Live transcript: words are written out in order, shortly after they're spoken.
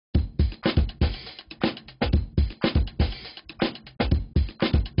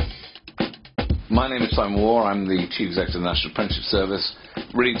My name is Waugh. I'm the Chief Executive of the National Apprenticeship Service.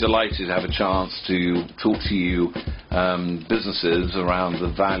 Really delighted to have a chance to talk to you businesses around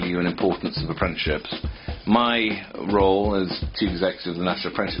the value and importance of apprenticeships. My role as Chief Executive of the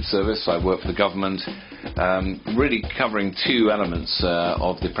National Apprenticeship Service, I work for the government, really covering two elements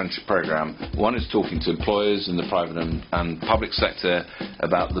of the apprenticeship programme. One is talking to employers in the private and public sector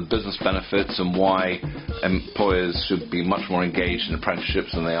about the business benefits and why employers should be much more engaged in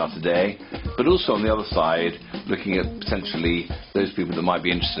apprenticeships than they are today, but also on the other side looking at potentially those people that might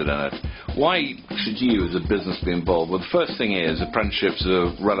be interested in it. Why should you as a business be involved? Well, the first thing is apprenticeships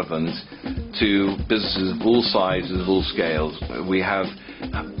are relevant to businesses of all sizes, of all scales. We have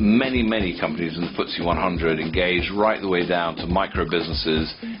many companies in the FTSE 100 engaged right the way down to micro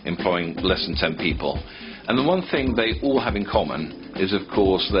businesses employing less than 10 people. And the one thing they all have in common is, of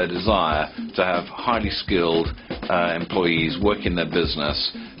course, their desire to have highly skilled employees work in their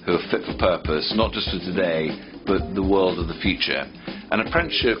business who are fit for purpose, not just for today, but the world of the future. And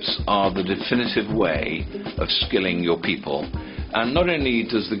apprenticeships are the definitive way of skilling your people. And not only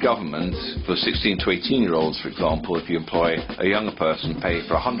does the government, for 16 to 18-year-olds, for example, if you employ a younger person, pay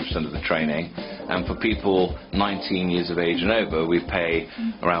for 100% of the training, and for people 19 years of age and over, we pay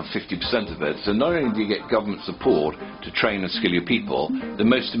around 50% of it. So not only do you get government support to train and skill your people, the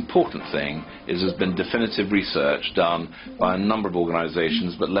most important thing is there's been definitive research done by a number of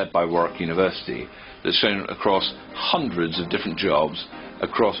organisations, but led by Warwick University, that's shown across hundreds of different jobs,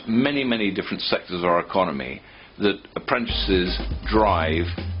 across many different sectors of our economy, that apprentices drive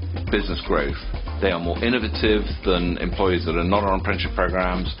business growth. They are more innovative than employees that are not on apprenticeship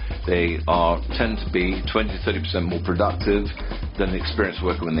programs. They tend to be 20–30% more productive than the experienced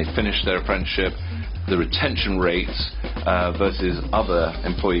worker when they finish their apprenticeship. The retention rates versus other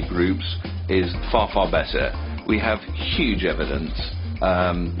employee groups is far better. We have huge evidence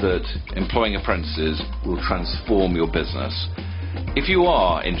that employing apprentices will transform your business. If you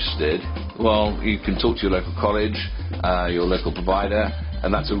are interested, well, you can talk to your local college, your local provider,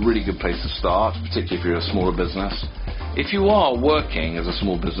 and that's a really good place to start, particularly if you're a smaller business. If you are working as a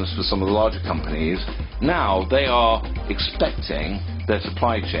small business for some of the larger companies, now they are expecting their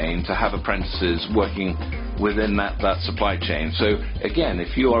supply chain to have apprentices working within that supply chain. So again,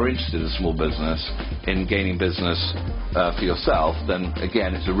 if you are interested as a small business in gaining business for yourself, then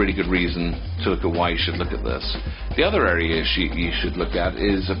again, it's a really good reason to look at why you should look at this. The other area you should look at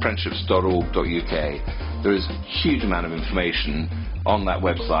is apprenticeships.org.uk. There is a huge amount of information on that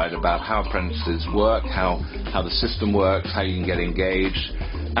website about how apprentices work, how the system works, how you can get engaged.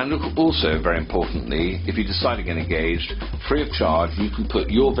 And look, also, very importantly, if you decide to get engaged, free of charge, you can put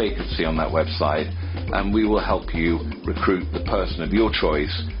your vacancy on that website and we will help you recruit the person of your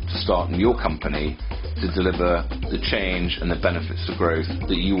choice to start in your company to deliver the change and the benefits of growth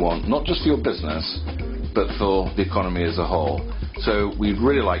that you want, not just for your business, but for the economy as a whole. So we'd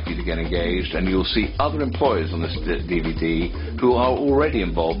really like you to get engaged, and you'll see other employers on this DVD who are already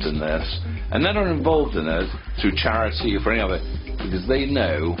involved in this, and they're not involved in it through charity or for any other, because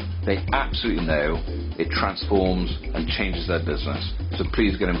they absolutely know it transforms and changes their business. So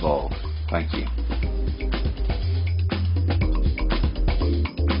please get involved. Thank you.